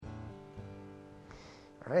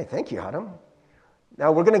All right, thank you, Adam.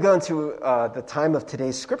 Now we're going to go into the time of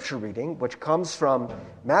today's scripture reading, which comes from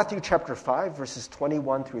Matthew chapter 5, verses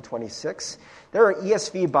 21 through 26. There are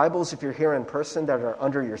ESV Bibles, if you're here in person, that are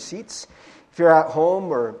under your seats. If you're at home,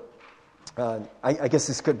 or I guess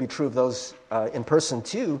this could be true of those in person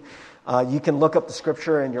too, you can look up the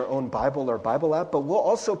scripture in your own Bible or Bible app, but we'll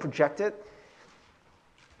also project it.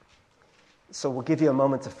 So we'll give you a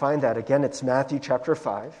moment to find that. Again, it's Matthew chapter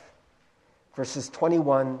 5, verses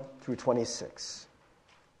 21 through 26.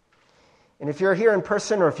 And if you're here in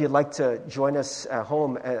person, or if you'd like to join us at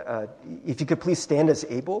home, if you could please stand as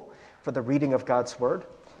able for the reading of God's word.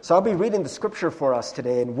 So I'll be reading the scripture for us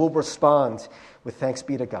today, and we'll respond with thanks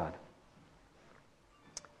be to God.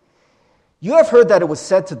 You have heard that it was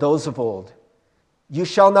said to those of old, "You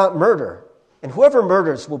shall not murder, and whoever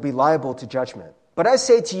murders will be liable to judgment. But I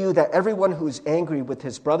say to you that everyone who is angry with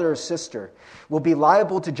his brother or sister will be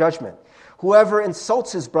liable to judgment. Whoever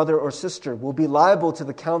insults his brother or sister will be liable to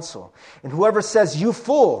the council, and whoever says, 'You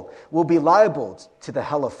fool,' will be liable to the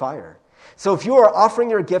hell of fire. So if you are offering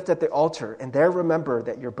your gift at the altar, and there remember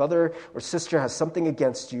that your brother or sister has something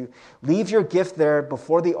against you, leave your gift there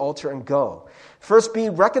before the altar and go. First be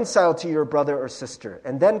reconciled to your brother or sister,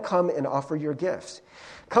 and then come and offer your gifts.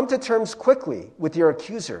 Come to terms quickly with your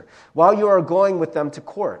accuser while you are going with them to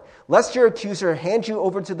court, lest your accuser hand you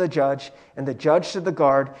over to the judge, and the judge to the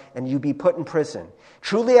guard, and you be put in prison.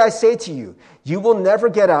 Truly I say to you, you will never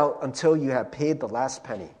get out until you have paid the last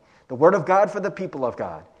penny." The word of God for the people of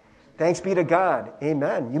God. Thanks be to God.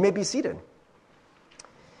 Amen. You may be seated.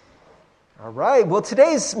 All right. Well,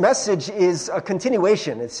 today's message is a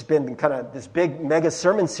continuation. It's been kind of this big mega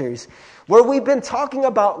sermon series where we've been talking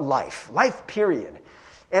about life period.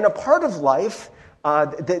 And a part of life,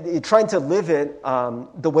 trying to live it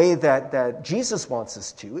the way that Jesus wants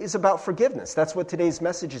us to, is about forgiveness. That's what today's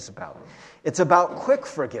message is about. It's about quick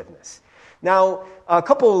forgiveness. Now, a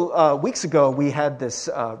couple weeks ago, we had this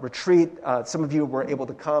retreat. Some of you were able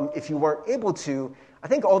to come. If you weren't able to, I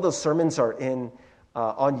think all those sermons are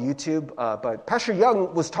on YouTube. But Pastor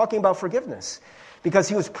Young was talking about forgiveness because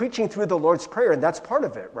he was preaching through the Lord's Prayer, and that's part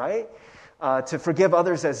of it, right? To forgive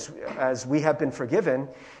others as we have been forgiven.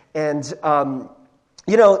 And,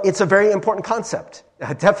 it's a very important concept,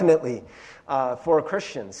 definitely, for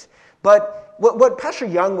Christians. But what Pastor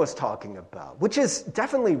Young was talking about, which is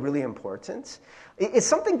definitely really important, is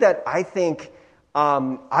something that I think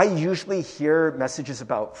I usually hear messages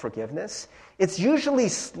about forgiveness. It's usually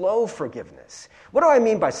slow forgiveness. What do I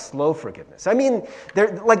mean by slow forgiveness? I mean,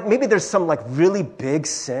 maybe there's some really big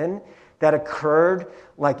sin that occurred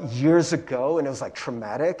years ago, and it was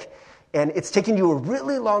traumatic, and it's taken you a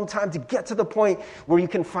really long time to get to the point where you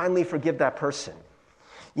can finally forgive that person.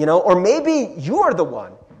 Or maybe you are the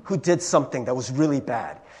one who did something that was really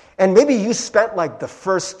bad, and maybe you spent the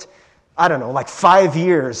first 5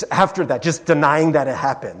 years after that just denying that it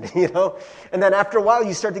happened, and then after a while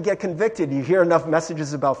you start to get convicted. You hear enough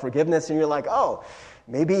messages about forgiveness, and you're like, oh,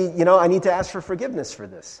 maybe I need to ask for forgiveness for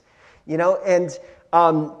this, and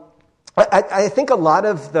I think a lot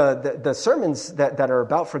of the sermons that are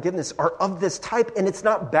about forgiveness are of this type, and it's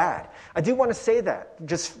not bad. I do want to say that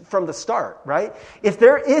just from the start, right? If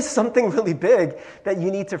there is something really big that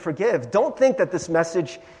you need to forgive, don't think that this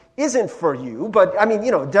message isn't for you, but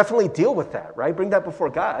definitely deal with that, right? Bring that before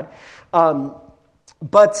God.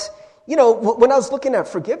 But when I was looking at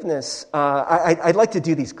forgiveness, I'd like to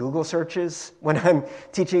do these Google searches when I'm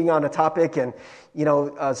teaching on a topic. And,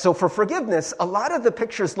 so for forgiveness, a lot of the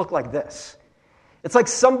pictures look like this. It's like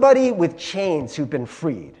somebody with chains who've been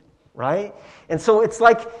freed, right? And so it's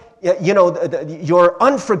like, your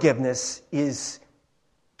unforgiveness is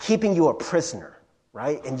keeping you a prisoner,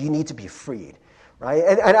 right? And you need to be freed. Right?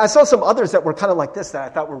 And I saw some others that were kind of like this that I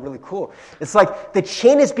thought were really cool. It's like the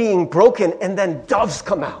chain is being broken and then doves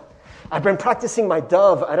come out. I've been practicing my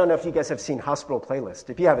dove. I don't know if you guys have seen Hospital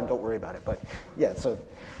Playlist. If you haven't, don't worry about it. But yeah, so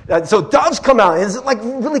doves come out. And it's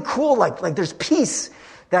really cool. Like there's peace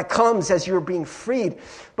that comes as you're being freed.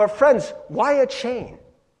 But friends, why a chain?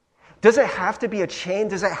 Does it have to be a chain?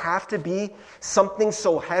 Does it have to be something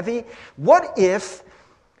so heavy? What if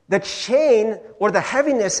the chain or the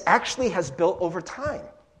heaviness actually has built over time?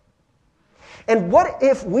 And what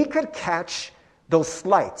if we could catch those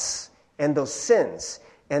slights and those sins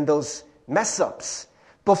and those mess-ups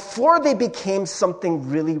before they became something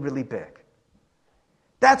really, really big?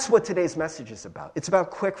 That's what today's message is about. It's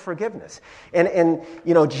about quick forgiveness. And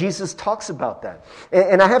Jesus talks about that.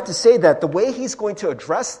 And I have to say that the way he's going to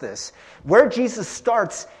address this, where Jesus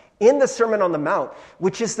starts in the Sermon on the Mount,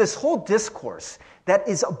 which is this whole discourse that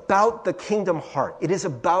is about the kingdom heart. It is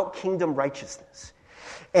about kingdom righteousness.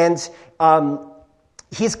 And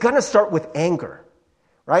he's going to start with anger,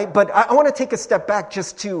 right? But I want to take a step back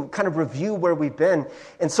just to kind of review where we've been.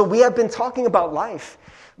 And so we have been talking about life.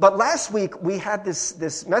 But last week, we had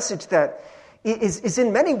this message that is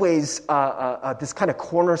in many ways this kind of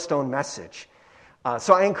cornerstone message.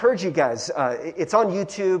 So I encourage you guys. It's on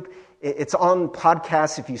YouTube. It's on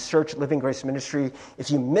podcasts if you search Living Grace Ministry. If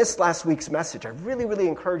you missed last week's message, I really, really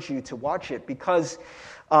encourage you to watch it because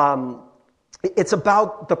it's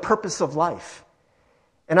about the purpose of life.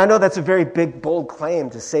 And I know that's a very big, bold claim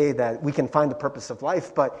to say that we can find the purpose of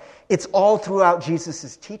life, but it's all throughout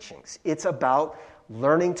Jesus' teachings. It's about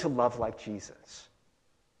learning to love like Jesus.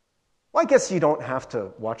 Well, I guess you don't have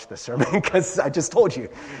to watch the sermon because I just told you.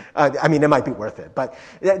 It might be worth it. But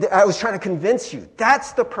I was trying to convince you.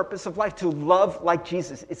 That's the purpose of life, to love like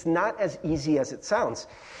Jesus. It's not as easy as it sounds.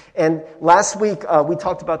 And last week, we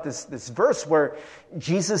talked about this verse where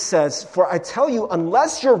Jesus says, "For I tell you,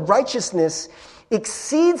 unless your righteousness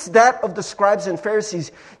exceeds that of the scribes and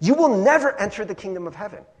Pharisees, you will never enter the kingdom of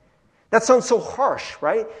heaven." That sounds so harsh,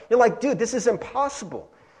 right? You're like, dude, this is impossible.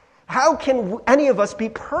 How can any of us be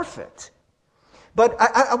perfect? But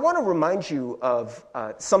I want to remind you of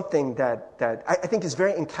something that I think is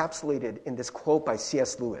very encapsulated in this quote by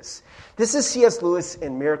C.S. Lewis. This is C.S. Lewis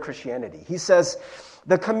in Mere Christianity. He says,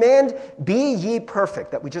 "The command, 'Be ye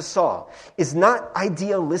perfect,' that we just saw, is not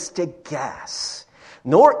idealistic gas,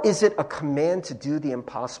 nor is it a command to do the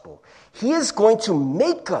impossible. He is going to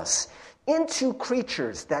make us into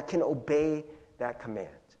creatures that can obey that command."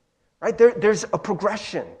 Right? There's a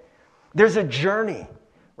progression. There's a journey,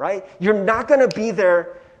 right? You're not going to be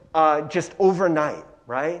there just overnight,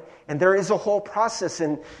 right? And there is a whole process.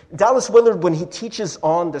 And Dallas Willard, when he teaches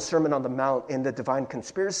on the Sermon on the Mount in The Divine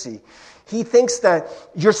Conspiracy, he thinks that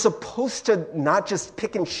you're supposed to not just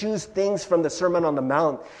pick and choose things from the Sermon on the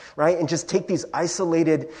Mount, right? And just take these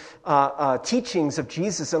isolated teachings of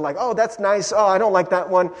Jesus and like, oh, that's nice. Oh, I don't like that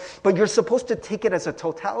one. But you're supposed to take it as a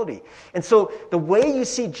totality. And so the way you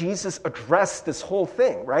see Jesus address this whole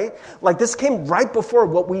thing, right? Like this came right before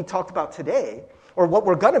what we talked about today, or what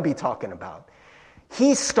we're going to be talking about.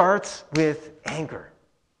 He starts with anger.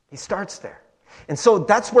 He starts there. And so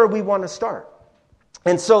that's where we want to start.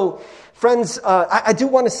 And so, friends, I do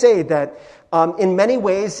want to say that in many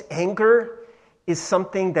ways, anger is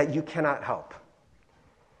something that you cannot help.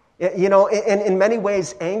 You know, in many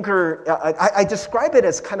ways, anger, I describe it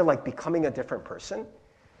as kind of like becoming a different person.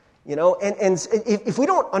 You know, and if we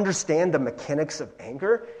don't understand the mechanics of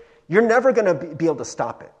anger, you're never going to be able to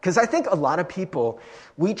stop it. Because I think a lot of people,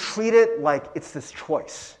 we treat it like it's this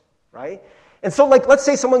choice, right? And so, like, let's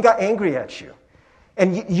say someone got angry at you.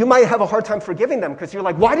 And you might have a hard time forgiving them because you're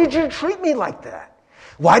like, why did you treat me like that?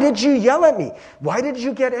 Why did you yell at me? Why did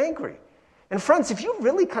you get angry? And friends, if you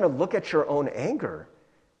really kind of look at your own anger,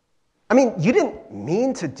 I mean, you didn't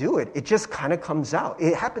mean to do it. It just kind of comes out.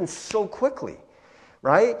 It happens so quickly,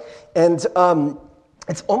 right? And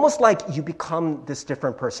it's almost like you become this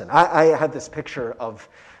different person. I have this picture of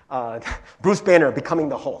Bruce Banner becoming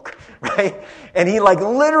the Hulk, right? And he like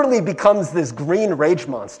literally becomes this green rage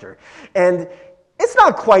monster. And it's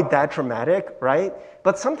not quite that dramatic, right?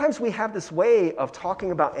 But sometimes we have this way of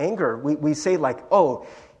talking about anger. We say like, oh,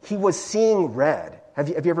 he was seeing red. Have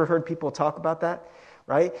you ever heard people talk about that?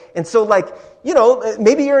 Right? And so like, you know,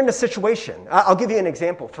 maybe you're in a situation. I'll give you an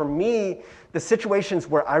example. For me, the situations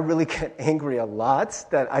where I really get angry a lot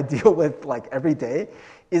that I deal with like every day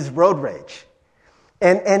is road rage.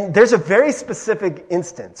 And there's a very specific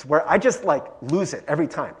instance where I just like lose it every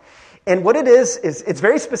time. And what it is it's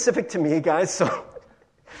very specific to me, guys, so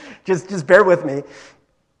just bear with me.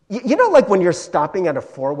 You know, like when you're stopping at a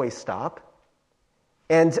four-way stop,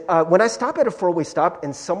 and when I stop at a four-way stop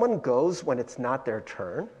and someone goes when it's not their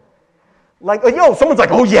turn, like, someone's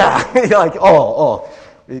like, oh, yeah. You're like, oh,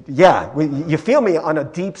 yeah. You feel me on a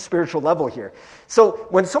deep spiritual level here. So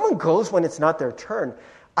when someone goes when it's not their turn,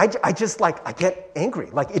 I just like, I get angry.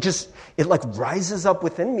 Like, it like rises up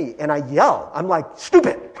within me and I yell. I'm like,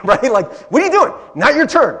 stupid, right? Like, what are you doing? Not your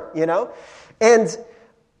turn, you know? And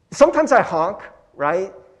sometimes I honk,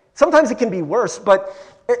 right? Sometimes it can be worse, but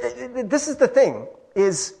this is the thing.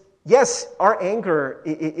 Is, yes, our anger,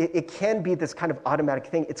 it can be this kind of automatic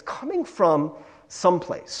thing. It's coming from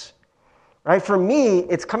someplace, right? For me,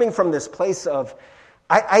 it's coming from this place of,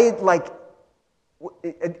 when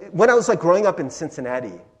I was like growing up in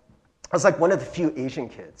Cincinnati, I was like one of the few Asian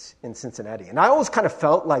kids in Cincinnati. And I always kind of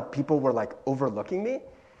felt like people were like overlooking me.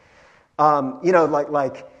 You know,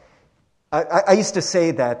 I used to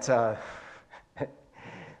say that,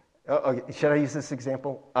 should I use this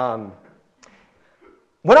example?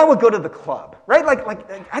 When I would go to the club, right? Like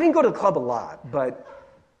I didn't go to the club a lot, but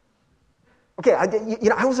Okay,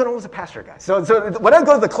 I wasn't always a pastor, guys. So when I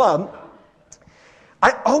go to the club,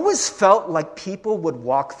 I always felt like people would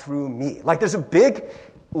walk through me. Like there's a big,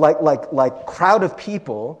 like crowd of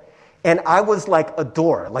people, and I was like a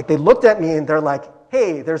door. Like they looked at me and they're like,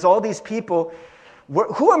 hey, there's all these people.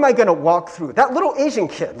 Who am I going to walk through? That little Asian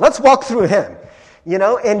kid. Let's walk through him.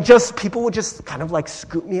 And just people would just kind of like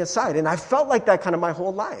scoot me aside. And I felt like that kind of my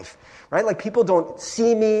whole life, right? Like people don't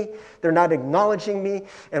see me. They're not acknowledging me.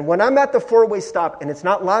 And when I'm at the four-way stop, and it's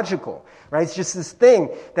not logical, right? It's just this thing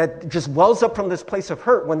that just wells up from this place of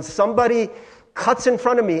hurt. When somebody cuts in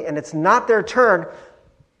front of me and it's not their turn,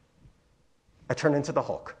 I turn into the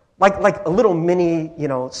Hulk. Like a little mini,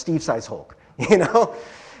 Steve-size Hulk,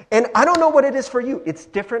 And I don't know what it is for you. It's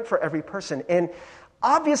different for every person. And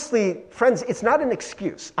obviously, friends, it's not an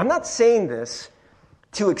excuse. I'm not saying this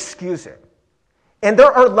to excuse it. And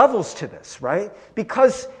there are levels to this, right?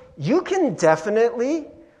 Because you can definitely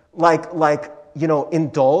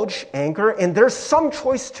indulge anger, and there's some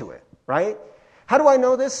choice to it, right? How do I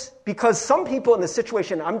know this? Because some people in the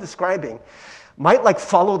situation I'm describing might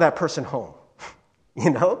follow that person home,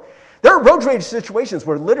 There are road rage situations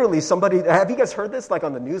where literally somebody, have you guys heard this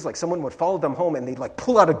on the news? Someone would follow them home and they'd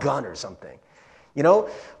pull out a gun or something. Or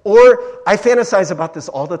I fantasize about this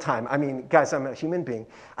all the time. I mean, guys, I'm a human being.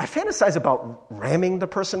 I fantasize about ramming the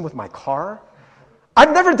person with my car.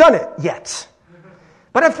 I've never done it yet,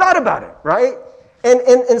 but I've thought about it, right?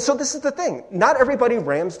 And so this is the thing. Not everybody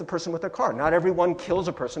rams the person with their car. Not everyone kills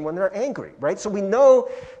a person when they're angry, right? So we know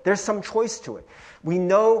there's some choice to it. We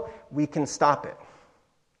know we can stop it.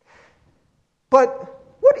 But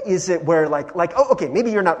what is it where maybe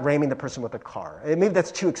you're not ramming the person with a car. Maybe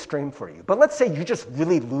that's too extreme for you. But let's say you just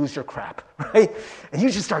really lose your crap, right? And you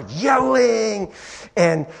just start yelling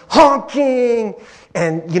and honking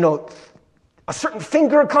and, a certain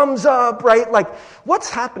finger comes up, right? What's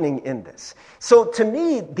happening in this? So to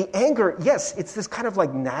me, the anger, yes, it's this kind of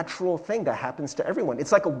natural thing that happens to everyone.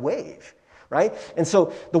 It's like a wave, right? And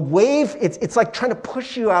so the wave, it's like trying to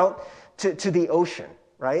push you out to the ocean.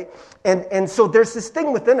 Right? And so there's this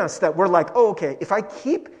thing within us that we're like, oh, okay, if I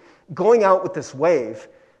keep going out with this wave,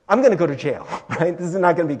 I'm going to go to jail, right? This is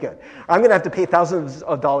not going to be good. I'm going to have to pay thousands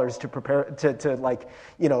of dollars to prepare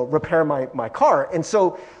to repair my car. And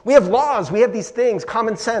so we have laws, we have these things,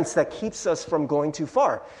 common sense that keeps us from going too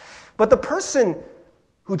far. But the person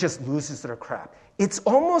who just loses their crap, it's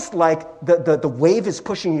almost like the wave is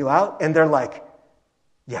pushing you out, and they're like,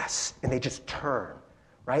 yes, and they just turn,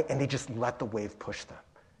 right? And they just let the wave push them.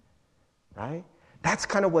 Right? That's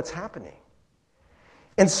kind of what's happening.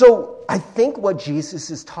 And so I think what Jesus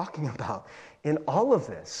is talking about in all of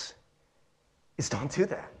this is don't do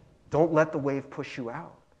that. Don't let the wave push you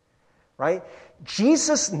out. Right?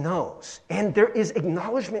 Jesus knows, and there is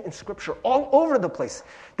acknowledgement in Scripture all over the place,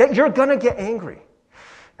 that you're going to get angry.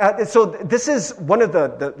 So this is one of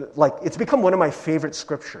it's become one of my favorite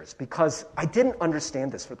scriptures because I didn't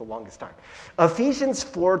understand this for the longest time. Ephesians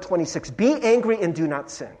 4:26, be angry and do not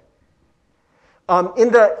sin.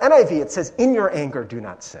 In the NIV, it says, in your anger, do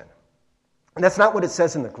not sin. And that's not what it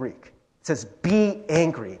says in the Greek. It says, be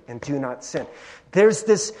angry and do not sin. There's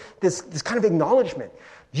this kind of acknowledgement.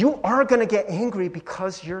 You are going to get angry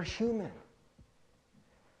because you're human.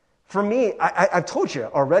 For me, I've told you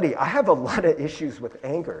already, I have a lot of issues with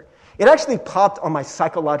anger. It actually popped on my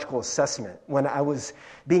psychological assessment when I was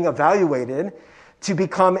being evaluated to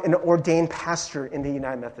become an ordained pastor in the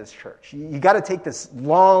United Methodist Church. You got to take this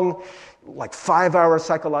long, 5-hour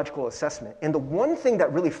psychological assessment. And the one thing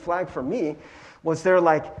that really flagged for me was they're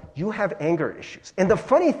like, you have anger issues. And the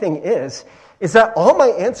funny thing is that all my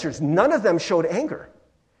answers, none of them showed anger.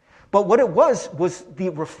 But what it was the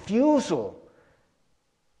refusal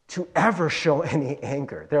to ever show any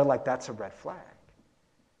anger. They're like, that's a red flag,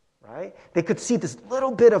 right? They could see this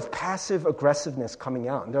little bit of passive aggressiveness coming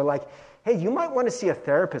out. And they're like, hey, you might want to see a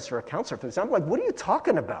therapist or a counselor for this. I'm like, what are you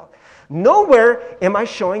talking about? Nowhere am I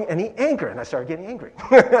showing any anger. And I started getting angry.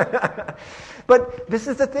 But this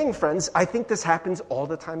is the thing, friends. I think this happens all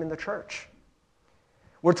the time in the church.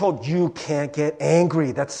 We're told you can't get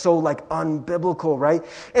angry. That's so unbiblical, right?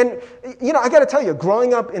 And, I got to tell you,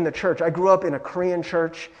 growing up in the church, I grew up in a Korean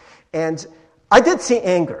church, and I did see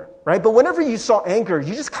anger, right? But whenever you saw anger,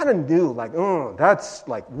 you just kind of knew, that's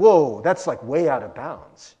whoa, that's way out of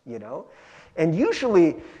bounds, And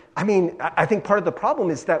usually, I think part of the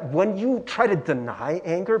problem is that when you try to deny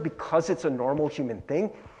anger because it's a normal human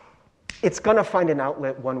thing, it's going to find an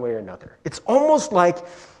outlet one way or another. It's almost like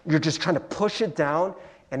you're just trying to push it down,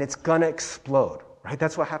 and it's going to explode, right?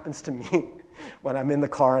 That's what happens to me when I'm in the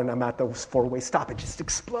car and I'm at the four-way stop. It just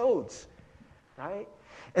explodes, right?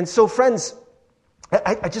 And so, friends,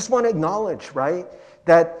 I just want to acknowledge, right,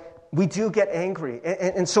 that we do get angry.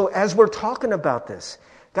 And so as we're talking about this,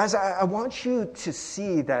 guys, I want you to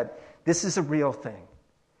see that this is a real thing.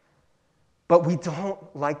 But we don't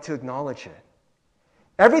like to acknowledge it.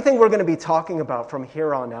 Everything we're going to be talking about from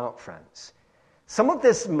here on out, friends, some of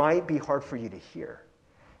this might be hard for you to hear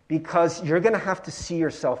because you're going to have to see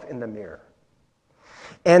yourself in the mirror.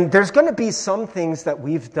 And there's going to be some things that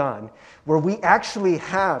we've done where we actually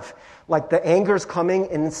have, like, the anger's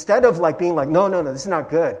coming, and instead of like being like, no, this is not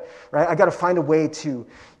good, right? I got to find a way to,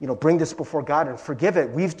 bring this before God and forgive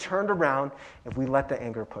it. We've turned around and we let the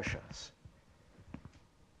anger push us.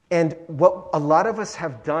 And what a lot of us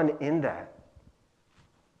have done in that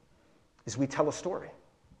is we tell a story.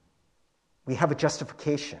 We have a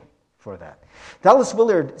justification for that. Dallas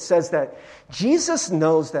Willard says that Jesus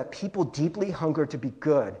knows that people deeply hunger to be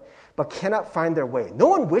good, but cannot find their way. No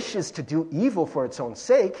one wishes to do evil for its own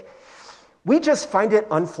sake. We just find it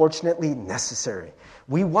unfortunately necessary.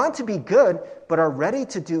 We want to be good, but are ready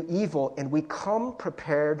to do evil, and we come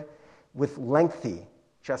prepared with lengthy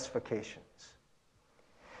justifications.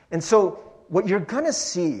 And so what you're going to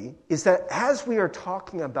see is that as we are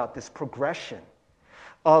talking about this progression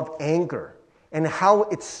of anger, and how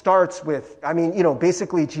it starts with,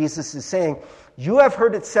 basically Jesus is saying, you have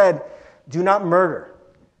heard it said, do not murder,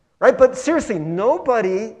 right? But seriously,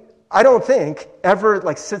 nobody, I don't think, ever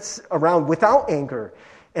sits around without anger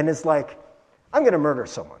and is like, I'm going to murder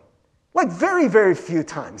someone. Very, very few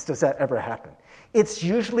times does that ever happen. It's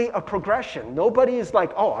usually a progression. Nobody is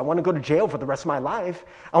like, oh, I want to go to jail for the rest of my life.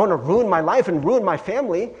 I want to ruin my life and ruin my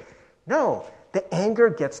family. No, the anger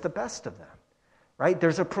gets the best of them, right?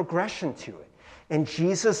 There's a progression to it. And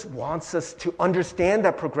Jesus wants us to understand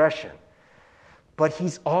that progression. But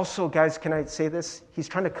he's also, guys, can I say this? He's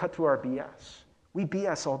trying to cut through our BS. We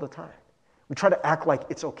BS all the time. We try to act like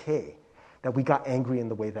it's okay that we got angry in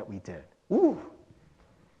the way that we did. Ooh.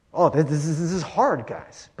 Oh, this is hard,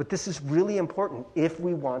 guys. But this is really important if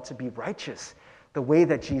we want to be righteous, the way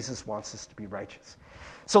that Jesus wants us to be righteous.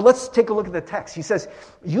 So let's take a look at the text. He says,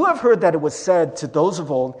 you have heard that it was said to those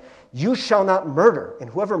of old, you shall not murder, and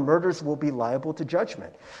whoever murders will be liable to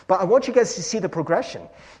judgment. But I want you guys to see the progression.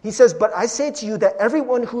 He says, but I say to you that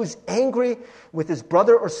everyone who is angry with his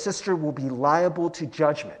brother or sister will be liable to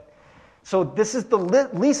judgment. So this is the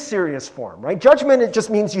least serious form, right? Judgment, it just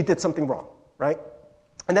means you did something wrong, right?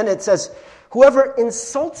 And then it says, whoever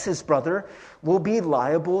insults his brother will be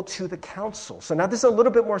liable to the council. So now this is a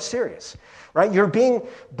little bit more serious, right? You're being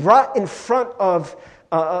brought in front of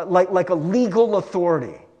like a legal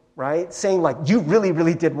authority, right? Saying you really,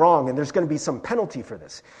 really did wrong and there's going to be some penalty for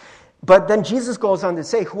this. But then Jesus goes on to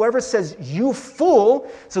say, whoever says, you fool,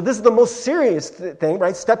 so this is the most serious thing,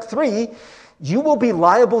 right? Step 3, you will be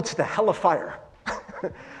liable to the hell of fire.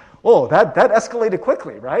 Oh, that escalated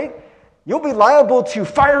quickly, right? You'll be liable to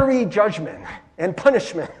fiery judgment and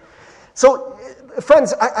punishment. So,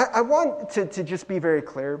 friends, I want to just be very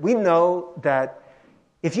clear. We know that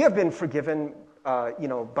if you have been forgiven,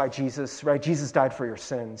 by Jesus, right? Jesus died for your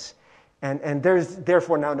sins. And there's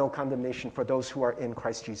therefore now no condemnation for those who are in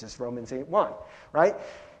Christ Jesus, Romans 8:1, right?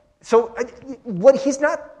 So what he's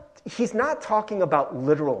not talking about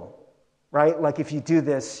literal, right? Like if you do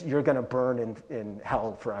this, you're going to burn in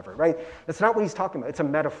hell forever, right? That's not what he's talking about. It's a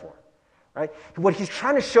metaphor, right? What he's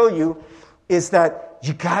trying to show you is that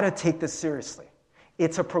you got to take this seriously.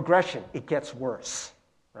 It's a progression. It gets worse,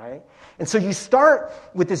 right? And so you start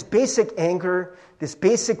with this basic anger, this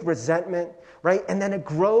basic resentment, right? And then it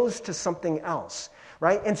grows to something else,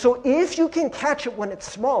 right? And so if you can catch it when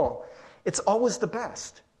it's small, it's always the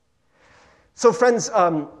best. So friends,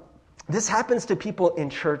 this happens to people in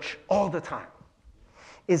church all the time,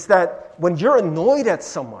 is that when you're annoyed at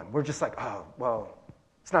someone, we're just like, oh, well,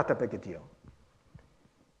 it's not that big a deal.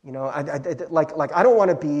 I don't want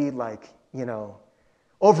to be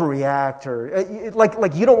overreact or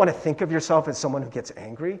like you don't want to think of yourself as someone who gets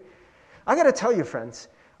angry. I got to tell you, friends,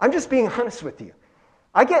 I'm just being honest with you.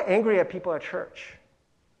 I get angry at people at church.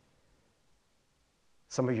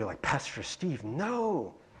 Some of you are like, Pastor Steve,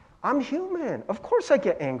 no, I'm human. Of course I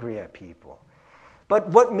get angry at people. But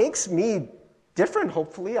what makes me different,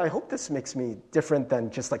 hopefully, I hope this makes me different than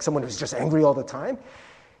just like someone who's just angry all the time,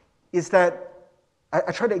 is that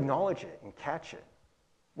I try to acknowledge it and catch it.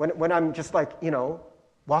 When I'm just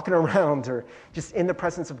walking around or just in the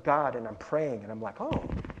presence of God and I'm praying and I'm like, oh,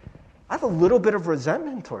 I have a little bit of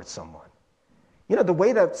resentment towards someone. The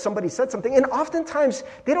way that somebody said something. And oftentimes,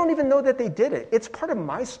 they don't even know that they did it. It's part of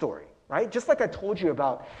my story, right? Just like I told you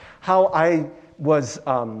about how I was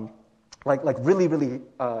really, really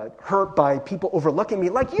hurt by people overlooking me.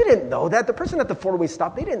 You didn't know that. The person at the four-way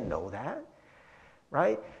stop, they didn't know that.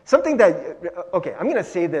 right? Something that, okay, I'm going to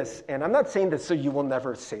say this, and I'm not saying this so you will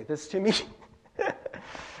never say this to me,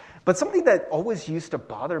 but something that always used to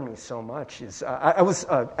bother me so much is I was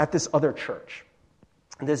at this other church.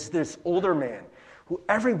 There's this older man who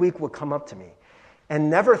every week would come up to me and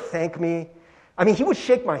never thank me. I mean, he would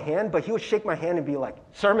shake my hand, but he would shake my hand and be like,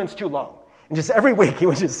 sermon's too long. And just every week he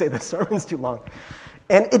would just say, the sermon's too long.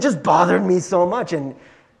 And it just bothered me so much. And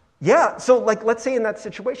yeah, so like, let's say in that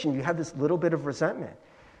situation, you have this little bit of resentment.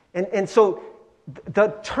 And so the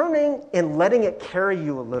turning and letting it carry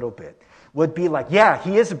you a little bit would be like, yeah,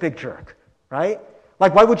 he is a big jerk, right?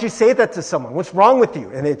 Like, why would you say that to someone? What's wrong with you?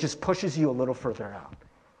 And it just pushes you a little further out.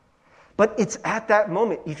 But it's at that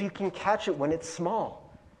moment, if you can catch it when it's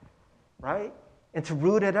small, right? And to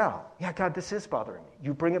root it out. Yeah, God, this is bothering me.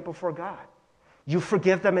 You bring it before God. You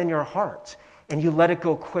forgive them in your heart, and you let it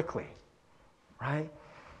go quickly, right?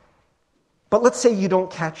 But let's say you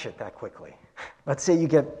don't catch it that quickly. Let's say you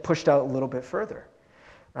get pushed out a little bit further,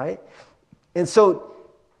 right? And so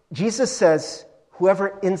Jesus says,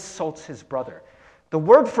 whoever insults his brother. The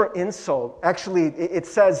word for insult, actually, it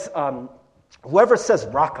says, whoever says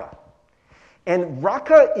raka. And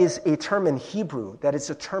raka is a term in Hebrew that is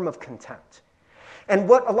a term of contempt. And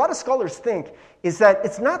what a lot of scholars think is that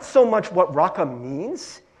it's not so much what raka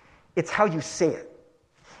means, it's how you say it.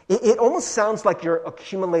 It almost sounds like you're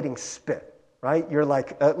accumulating spit, right? You're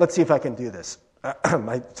like, let's see if I can do this.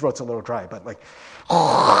 My throat's a little dry, but like,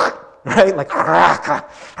 right? Like,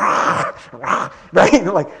 right?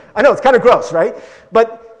 Like, I know it's kind of gross, right?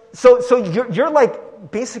 But so you're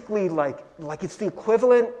like basically like it's the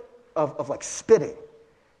equivalent of like spitting,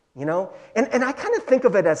 you know? And I kind of think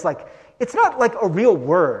of it as like, it's not like a real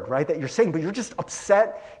word, right, that you're saying, but you're just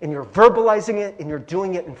upset and you're verbalizing it and you're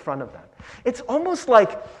doing it in front of them. It's almost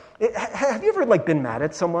like, have you ever like been mad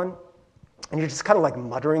at someone and you're just kind of like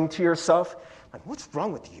muttering to yourself, like, what's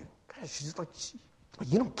wrong with you? God, she's like,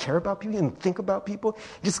 you don't care about people, you don't think about people.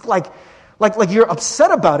 Just like you're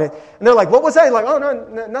upset about it. And they're like, what was that? You're like, oh,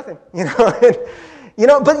 no, nothing, you know? And, you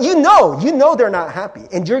know, but you know they're not happy.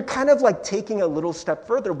 And you're kind of like taking a little step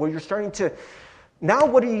further where you're starting to, now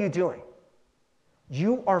what are you doing?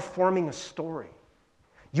 You are forming a story.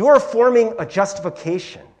 You are forming a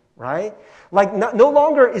justification, right? Like no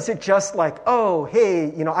longer is it just like, oh, hey,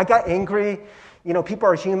 you know, I got angry. You know, people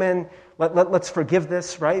are human. Let's forgive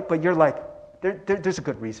this, right? But you're like, there's a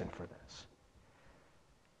good reason for this.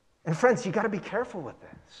 And friends, you got to be careful with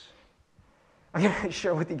this. I'm going to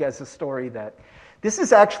share with you guys a story that this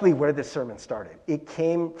is actually where this sermon started. It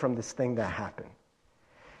came from this thing that happened.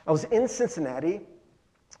 I was in Cincinnati,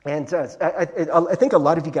 and I think a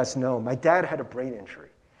lot of you guys know, my dad had a brain injury.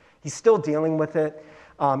 He's still dealing with it.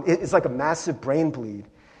 It's like a massive brain bleed.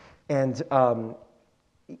 And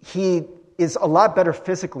he is a lot better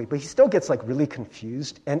physically, but he still gets like really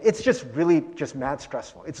confused. And it's just really just mad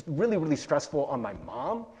stressful. It's really, really stressful on my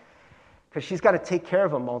mom because she's got to take care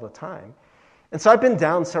of him all the time. And so I've been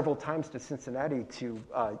down several times to Cincinnati to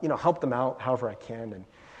help them out however I can. And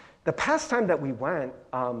the past time that we went,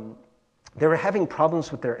 they were having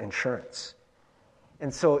problems with their insurance.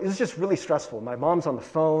 And so it was just really stressful. My mom's on the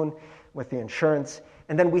phone with the insurance.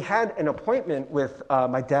 And then we had an appointment with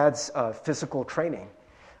my dad's physical training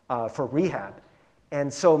for rehab.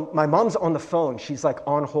 And so my mom's on the phone. She's like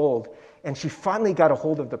on hold. And she finally got a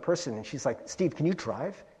hold of the person. And she's like, Steve, can you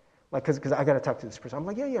drive? Like, because I got to talk to this person. I'm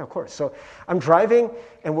like, yeah, of course. So I'm driving,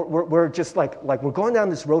 and we're just like we're going down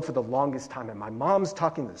this road for the longest time. And my mom's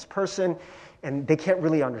talking to this person, and they can't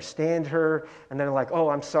really understand her. And then they're like, oh,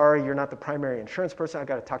 I'm sorry, you're not the primary insurance person. I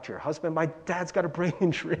got to talk to your husband. My dad's got a brain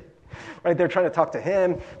injury. Right? They're trying to talk to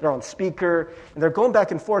him. They're on speaker, and they're going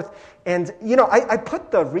back and forth. And, you know, I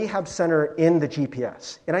put the rehab center in the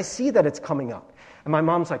GPS, and I see that it's coming up. And my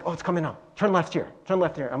mom's like, oh, it's coming up. Turn left here. Turn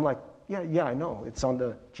left here. I'm like, yeah, I know. It's on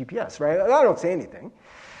the GPS, right? I don't say anything.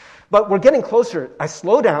 But we're getting closer. I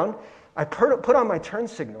slow down. I put on my turn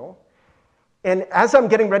signal. And as I'm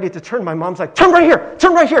getting ready to turn, my mom's like, turn right here.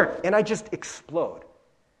 Turn right here. And I just explode.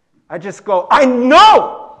 I just go, I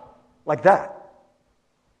know! Like that.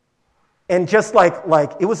 And just like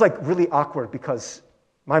it was like really awkward because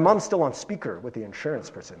my mom's still on speaker with the insurance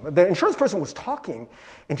person. The insurance person was talking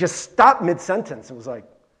and just stopped mid-sentence and was like,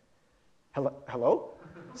 hello?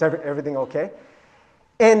 Is everything okay?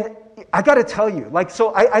 And I got to tell you,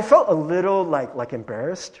 so I felt a little like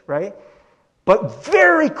embarrassed, right? But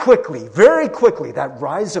very quickly, that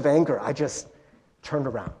rise of anger, I just turned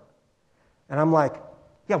around. And I'm like,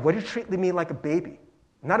 yeah, what are you treating me like a baby?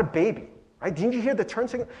 I'm not a baby, right? Didn't you hear the turn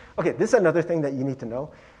signal? Okay, this is another thing that you need to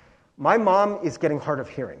know. My mom is getting hard of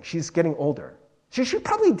hearing. She's getting older. She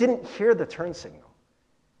probably didn't hear the turn signal,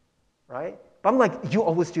 right? But I'm like, you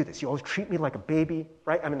always do this. You always treat me like a baby,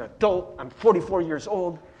 right? I'm an adult. I'm 44 years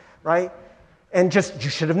old, right? And just, you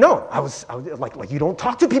should have known. I was like, you don't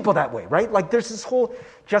talk to people that way, right? Like, there's this whole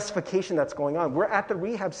justification that's going on. We're at the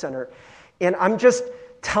rehab center, and I'm just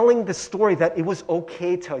telling the story that it was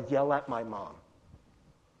okay to yell at my mom.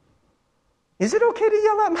 Is it okay to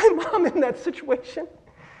yell at my mom in that situation?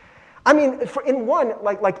 I mean, in one,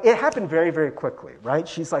 like it happened very, very quickly, right?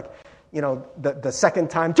 She's like, the second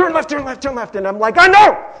time, turn left, turn left, turn left. And I'm like, I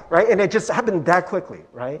know, right? And it just happened that quickly,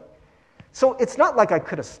 right? So it's not like I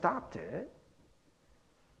could have stopped it,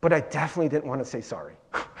 but I definitely didn't want to say sorry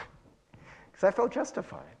because I felt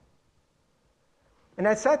justified. And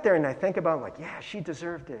I sat there and I think about, like, yeah, she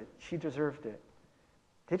deserved it. She deserved it.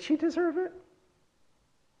 Did she deserve it?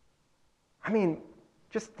 I mean,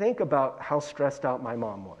 just think about how stressed out my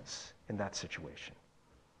mom was in that situation.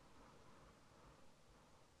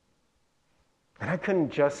 And I couldn't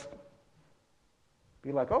just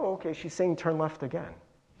be like, oh, okay, she's saying turn left again.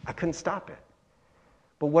 I couldn't stop it.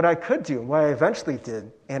 But what I could do, and what I eventually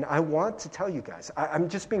did, and I want to tell you guys, I'm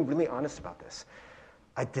just being really honest about this.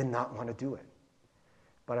 I did not want to do it.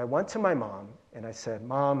 But I went to my mom and I said,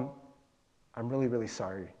 Mom, I'm really, really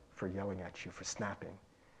sorry for yelling at you, for snapping.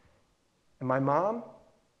 And my mom,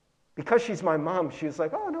 because she's my mom, she was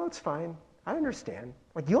like, oh, no, it's fine. I understand.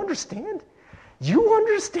 Like, you understand? You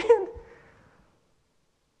understand?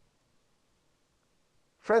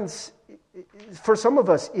 Friends, for some of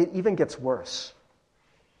us, it even gets worse.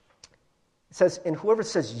 It says, and whoever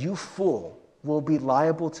says, you fool, will be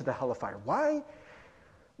liable to the hell of fire. Why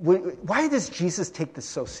does Jesus take this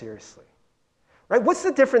so seriously? Right? What's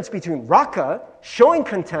the difference between raka, showing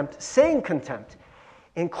contempt, saying contempt,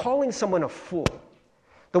 and calling someone a fool?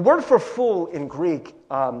 The word for fool in Greek,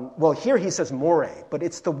 here he says more, but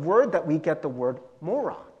it's the word that we get the word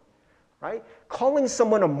moron, right? Calling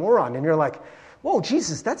someone a moron, and you're like, whoa,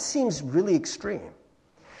 Jesus, that seems really extreme.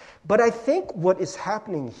 But I think what is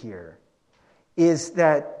happening here is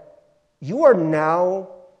that you are now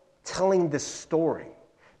telling this story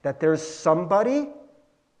that there's somebody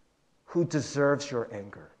who deserves your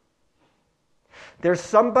anger. There's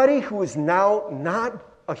somebody who is now not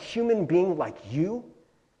a human being like you,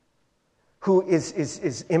 who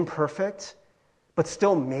is imperfect, but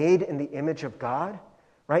still made in the image of God,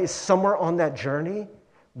 right? Is somewhere on that journey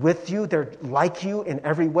with you. They're like you in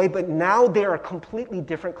every way, but now they're a completely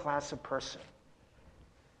different class of person,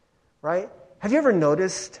 right? Have you ever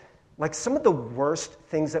noticed, like, some of the worst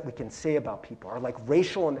things that we can say about people are like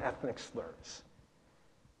racial and ethnic slurs,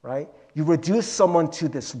 right? You reduce someone to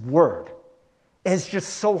this word, and it's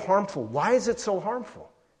just so harmful. Why is it so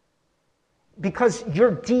harmful? Because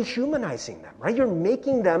you're dehumanizing them, right? You're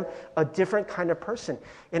making them a different kind of person.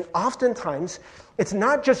 And oftentimes, it's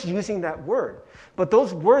not just using that word, but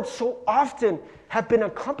those words so often have been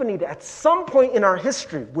accompanied at some point in our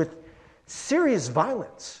history with serious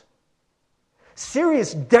violence,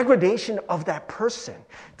 serious degradation of that person,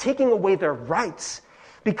 taking away their rights.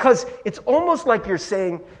 Because it's almost like you're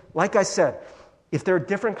saying, like I said, if they're a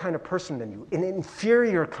different kind of person than you, an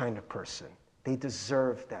inferior kind of person, they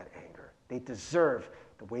deserve that anger. They deserve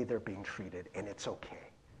the way they're being treated, and it's okay.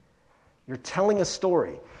 You're telling a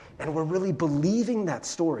story, and we're really believing that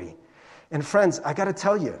story. And friends, I got to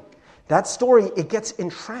tell you, that story, it gets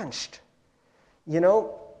entrenched. You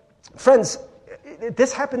know, friends,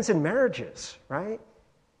 this happens in marriages, right?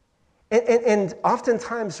 And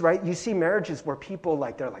oftentimes, right, you see marriages where people,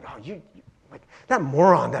 like, they're like, oh, you like that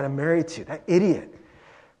moron that I'm married to, that idiot,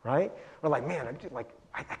 right? Or like, man,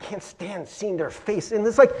 I can't stand seeing their face. And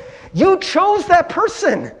it's like, you chose that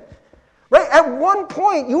person, right? At one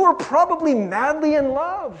point, you were probably madly in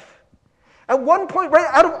love. At one point, right,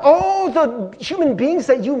 out of all the human beings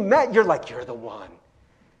that you met, you're like, you're the one.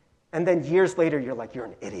 And then years later, you're like, you're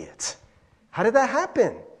an idiot. How did that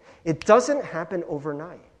happen? It doesn't happen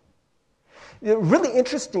overnight. Really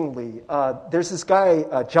interestingly, there's this guy,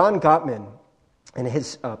 John Gottman, and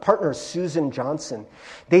his partner, Susan Johnson.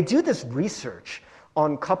 They do this research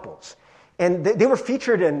on couples. And they were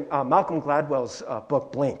featured in Malcolm Gladwell's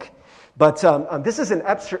book, Blink. But this is an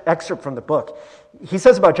excerpt from the book. He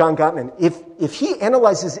says about John Gottman, if he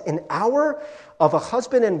analyzes an hour of a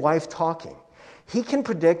husband and wife talking, he can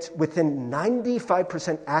predict within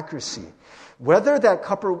 95% accuracy whether that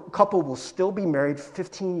couple will still be married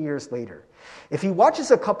 15 years later. If he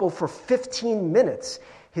watches a couple for 15 minutes,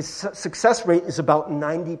 his success rate is about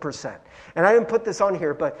 90%. And I didn't put this on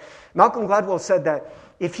here, but Malcolm Gladwell said that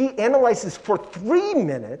if he analyzes for 3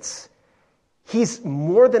 minutes, he's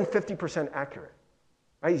more than 50% accurate.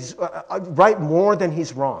 Right? He's right more than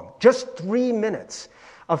he's wrong. Just 3 minutes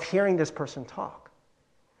of hearing this person talk.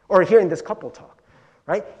 or hearing this couple talk,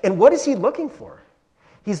 right? And what is he looking for?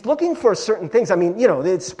 He's looking for certain things. I mean,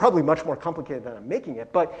 it's probably much more complicated than I'm making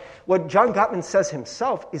it, but what John Gottman says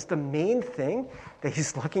himself is the main thing that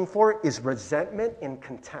he's looking for is resentment and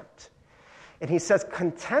contempt. And he says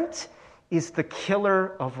contempt is the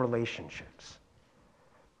killer of relationships.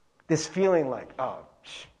 This feeling like, oh,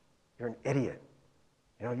 you're an idiot.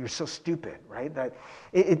 You're so stupid, right? That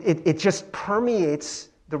it just permeates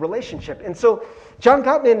the relationship. And so John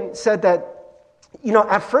Gottman said that,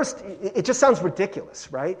 at first it just sounds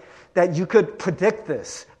ridiculous, right? That you could predict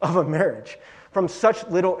this of a marriage from such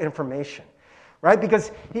little information, right?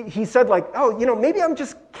 Because he said like, oh, maybe I'm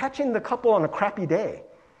just catching the couple on a crappy day.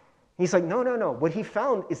 He's like, no. What he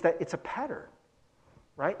found is that it's a pattern,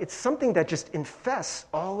 right? It's something that just infests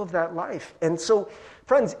all of that life. And so,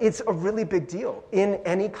 friends, it's a really big deal in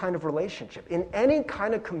any kind of relationship, in any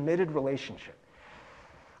kind of committed relationship.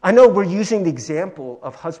 I know we're using the example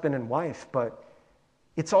of husband and wife, but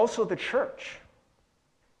it's also the church.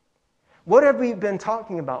 What have we been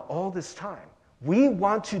talking about all this time? We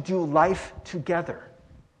want to do life together.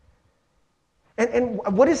 And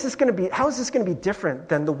what is this going to be? How is this going to be different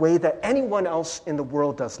than the way that anyone else in the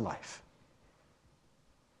world does life?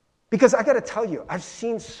 Because I got to tell you, I've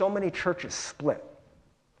seen so many churches split.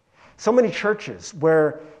 So many churches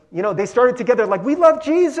where, they started together like, we love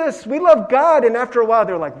Jesus, we love God. And after a while,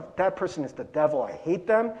 they're like, that person is the devil. I hate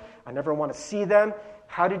them. I never want to see them.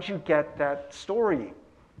 How did you get that story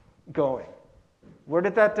going? Where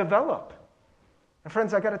did that develop? And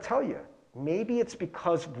friends, I got to tell you, maybe it's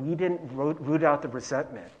because we didn't root out the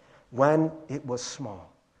resentment when it was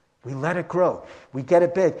small. We let it grow. We get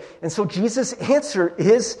it big. And so Jesus' answer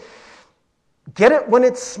is, get it when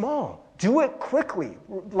it's small. Do it quickly.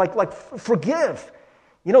 Like forgive.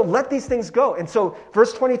 Let these things go. And so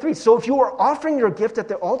verse 23, so if you are offering your gift at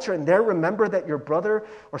the altar and there remember that your brother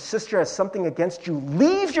or sister has something against you,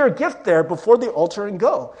 leave your gift there before the altar and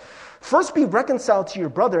go. First be reconciled to your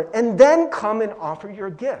brother and then come and offer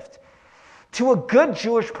your gift. To a good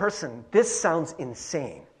Jewish person, this sounds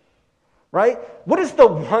insane, right? What is the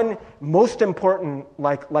one most important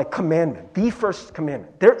commandment? The first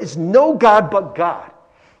commandment. There is no God but God.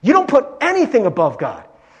 You don't put anything above God.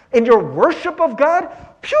 In your worship of God,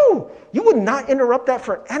 you would not interrupt that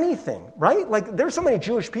for anything, right? There's so many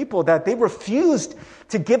Jewish people that they refused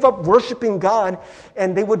to give up worshiping God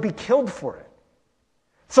and they would be killed for it.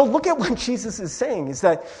 So look at what Jesus is saying, is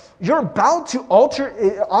that you're about to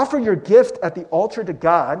offer your gift at the altar to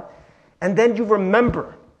God, and then you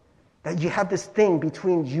remember that you have this thing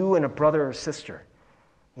between you and a brother or sister.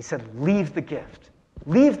 He said, leave the gift.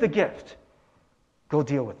 Leave the gift. Go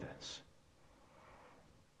deal with this.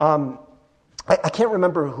 I can't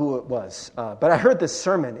remember who it was, but I heard this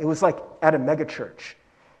sermon. It was at a megachurch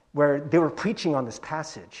where they were preaching on this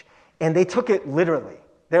passage, and they took it literally.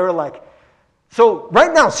 They were like, so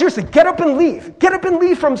right now, seriously, get up and leave. Get up and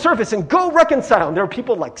leave from service and go reconcile. And there were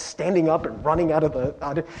people standing up and running out of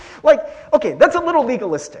the, okay, that's a little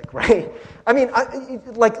legalistic, right? I mean,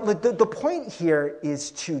 the point here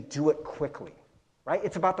is to do it quickly, right?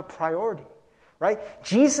 It's about the priority, right?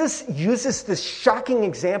 Jesus uses this shocking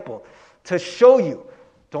example to show you,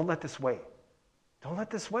 don't let this wait. Don't let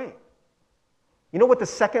this wait. You know what the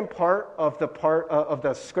second part of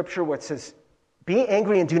the scripture where it says, be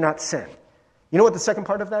angry and do not sin. You know what the second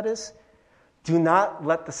part of that is? Do not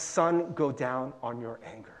let the sun go down on your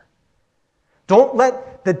anger. Don't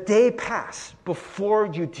let the day pass before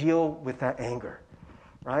you deal with that anger,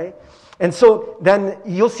 right? And so then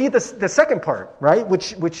you'll see the second part, right,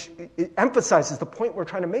 which emphasizes the point we're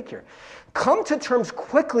trying to make here. Come to terms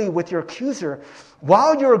quickly with your accuser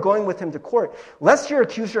while you are going with him to court, lest your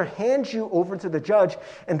accuser hand you over to the judge,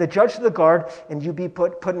 and the judge to the guard, and you be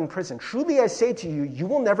put in prison. Truly I say to you, you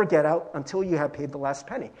will never get out until you have paid the last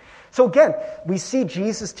penny. So again, we see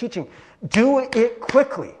Jesus teaching, do it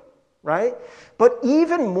quickly, right? But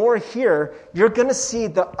even more here, you're going to see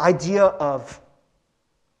the idea of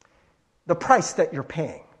the price that you're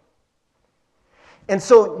paying. And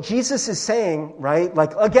so Jesus is saying, right,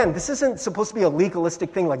 again, this isn't supposed to be a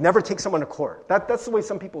legalistic thing, never take someone to court. That's the way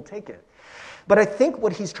some people take it. But I think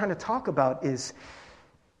what he's trying to talk about is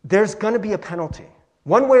there's going to be a penalty,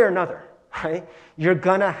 one way or another, right? You're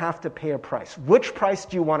going to have to pay a price. Which price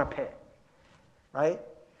do you want to pay, right?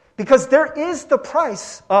 Because there is the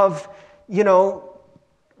price of,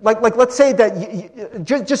 let's say that,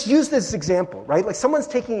 just use this example, right? Someone's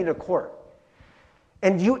taking you to court,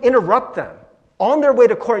 and you interrupt them. On their way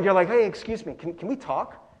to court, you're like, hey, excuse me, can we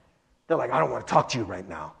talk? They're like, I don't want to talk to you right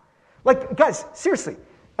now. Guys, seriously,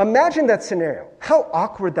 imagine that scenario. How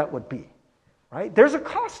awkward that would be, right? There's a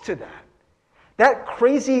cost to that. That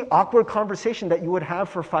crazy, awkward conversation that you would have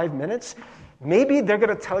for 5 minutes, maybe they're going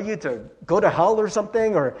to tell you to go to hell or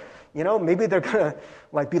something, or, maybe they're going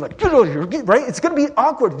to be like, right? It's going to be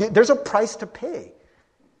awkward. There's a price to pay.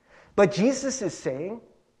 But Jesus is saying,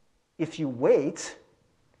 if you wait,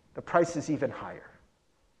 the price is even higher.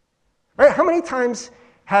 Right? How many times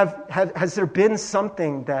has there been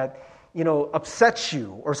something that, upsets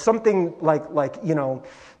you, or something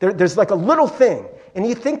there's like a little thing, and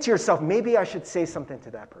you think to yourself, maybe I should say something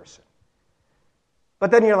to that person. But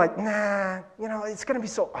then you're like, nah, it's going to be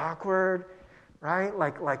so awkward, right?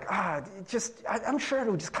 I'm sure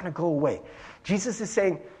it'll just kind of go away. Jesus is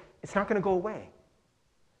saying, it's not going to go away,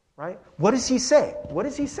 right? What does he say? What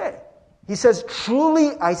does he say? He says,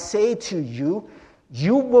 truly I say to you,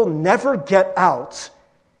 you will never get out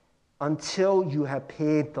until you have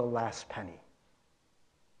paid the last penny.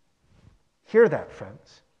 Hear that,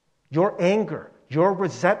 friends. Your anger, your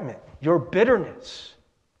resentment, your bitterness,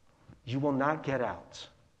 you will not get out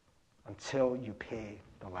until you pay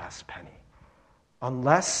the last penny.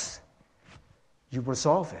 Unless you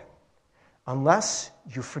resolve it. Unless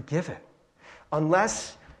you forgive it.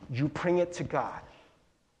 Unless you bring it to God.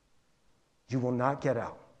 You will not get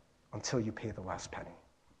out until you pay the last penny.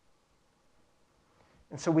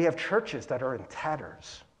 And so we have churches that are in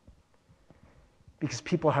tatters because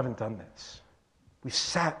people haven't done this. We've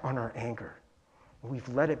sat on our anger and we've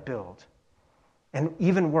let it build. And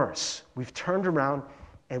even worse, we've turned around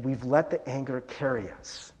and we've let the anger carry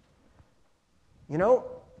us.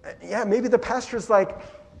 Maybe the pastor's like,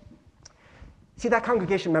 see, that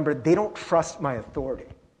congregation member, they don't trust my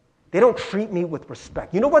authority. They don't treat me with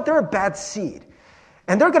respect. You know what? They're a bad seed.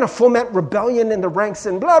 And they're going to foment rebellion in the ranks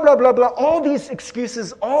and blah, blah, blah, blah. All these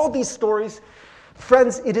excuses, all these stories.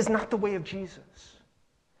 Friends, it is not the way of Jesus.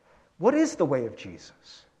 What is the way of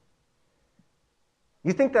Jesus?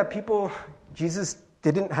 You think that Jesus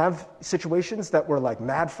didn't have situations that were like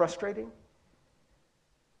mad frustrating?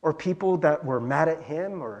 Or people that were mad at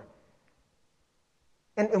him?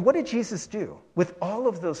 And what did Jesus do with all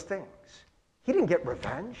of those things? He didn't get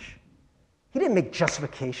revenge. He didn't make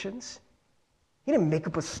justifications. He didn't make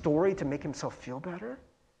up a story to make himself feel better.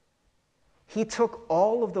 He took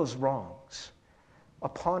all of those wrongs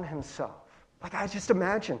upon himself. I just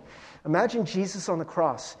imagine Jesus on the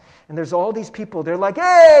cross, and there's all these people, they're like,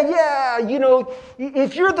 hey, yeah,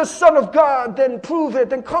 if you're the Son of God, then prove it,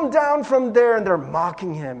 then come down from there, and they're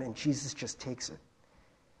mocking him, and Jesus just takes it.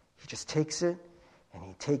 He just takes it, and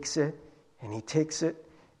he takes it, and he takes it,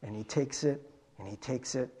 and he takes it, and he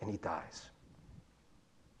takes it, and he dies.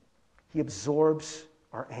 He absorbs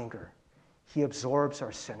our anger. He absorbs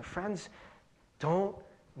our sin. Friends, don't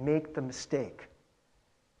make the mistake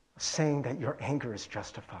of saying that your anger is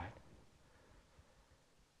justified.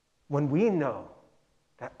 When we know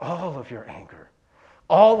that all of your anger,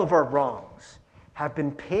 all of our wrongs have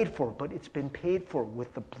been paid for, but it's been paid for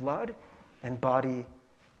with the blood and body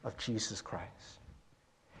of Jesus Christ.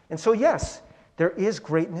 And so, yes, there is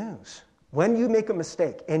great news. When you make a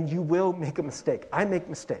mistake, and you will make a mistake, I make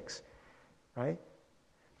mistakes, right?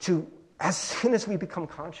 As soon as we become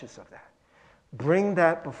conscious of that, bring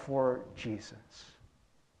that before Jesus.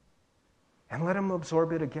 And let him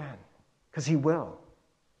absorb it again, because he will.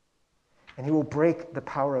 And he will break the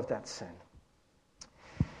power of that sin.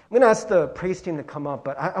 I'm going to ask the praise team to come up,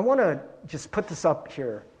 but I want to just put this up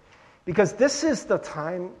here, because this is the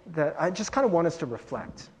time that I just kind of want us to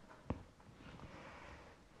reflect.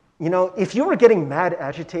 If you were getting mad,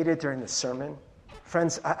 agitated during the sermon,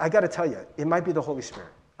 friends, I got to tell you, it might be the Holy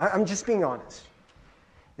Spirit. I'm just being honest.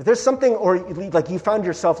 If there's something, or you found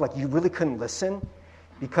yourself you really couldn't listen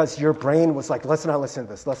because your brain was like, let's not listen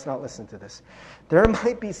to this, let's not listen to this. There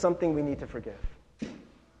might be something we need to forgive.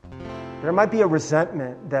 There might be a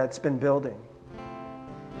resentment that's been building.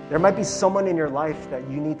 There might be someone in your life that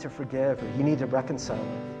you need to forgive or you need to reconcile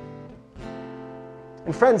with.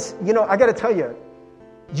 And friends, I got to tell you,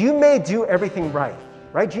 you may do everything right?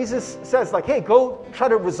 Jesus says, hey, go try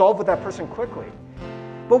to resolve with that person quickly.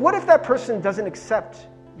 But what if that person doesn't accept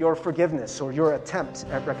your forgiveness or your attempt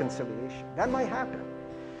at reconciliation? That might happen.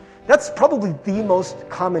 That's probably the most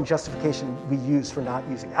common justification we use for not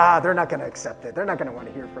using. They're not going to accept it. They're not going to want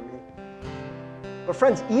to hear from me. But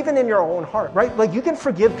friends, even in your own heart, right? You can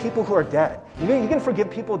forgive people who are dead. You can forgive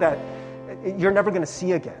people that you're never going to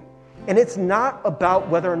see again. And it's not about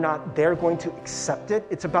whether or not they're going to accept it.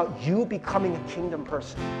 It's about you becoming a kingdom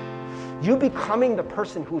person. You becoming the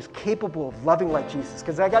person who's capable of loving like Jesus.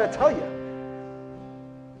 Because I got to tell you,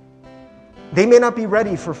 they may not be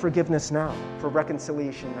ready for forgiveness now, for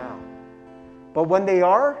reconciliation now. But when they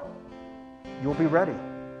are, you'll be ready.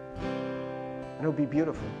 And it'll be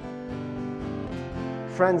beautiful.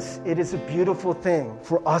 friends, it is a beautiful thing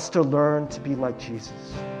for us to learn to be like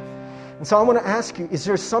Jesus. And so I want to ask you, is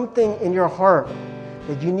there something in your heart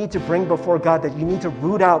that you need to bring before God, that you need to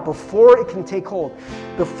root out before it can take hold,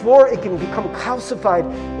 before it can become calcified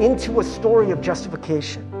into a story of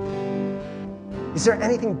justification? Is there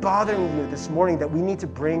anything bothering you this morning that we need to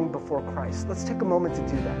bring before Christ? Let's take a moment to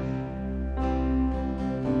do that.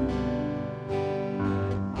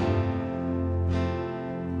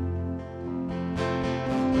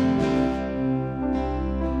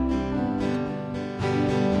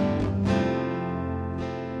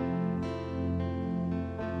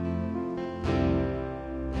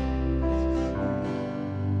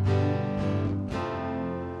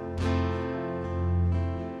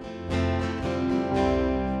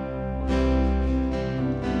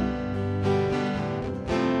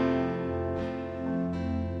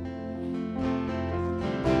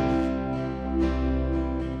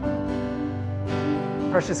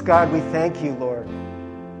 Precious God, we thank you, Lord,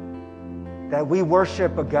 that we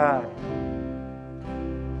worship a God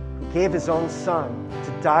who gave his own Son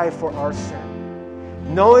to die for our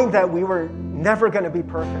sin, knowing that we were never going to be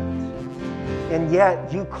perfect. And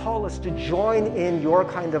yet you call us to join in your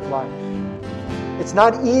kind of life. It's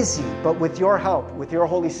not easy, but with your help, with your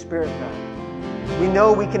Holy Spirit, God, we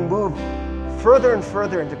know we can move further and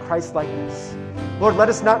further into Christ-likeness. Lord, let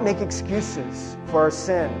us not make excuses for our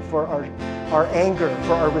sin, for our anger,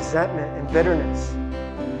 for our resentment and bitterness.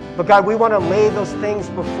 But God, we want to lay those things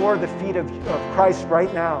before the feet of Christ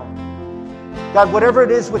right now. God, whatever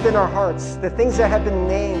it is within our hearts, the things that have been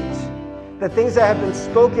named, the things that have been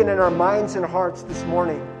spoken in our minds and hearts this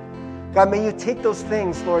morning, God, may you take those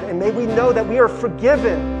things, Lord, and may we know that we are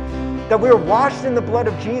forgiven, that we are washed in the blood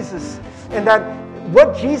of Jesus, and that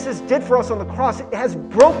what Jesus did for us on the cross, it has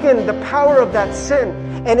broken the power of that sin,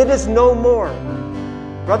 and it is no more.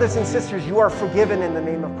 Brothers and sisters, you are forgiven in the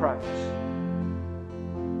name of Christ.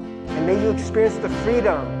 And may you experience the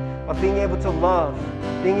freedom of being able to love,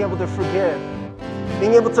 being able to forgive,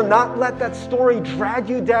 being able to not let that story drag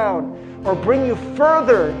you down or bring you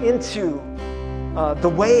further into the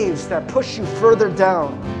waves that push you further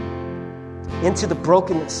down into the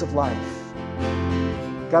brokenness of life.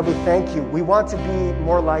 God, we thank you. We want to be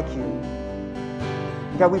more like you.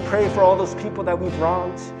 God, we pray for all those people that we've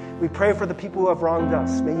wronged. We pray for the people who have wronged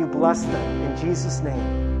us. May you bless them. In Jesus'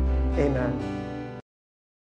 name, amen.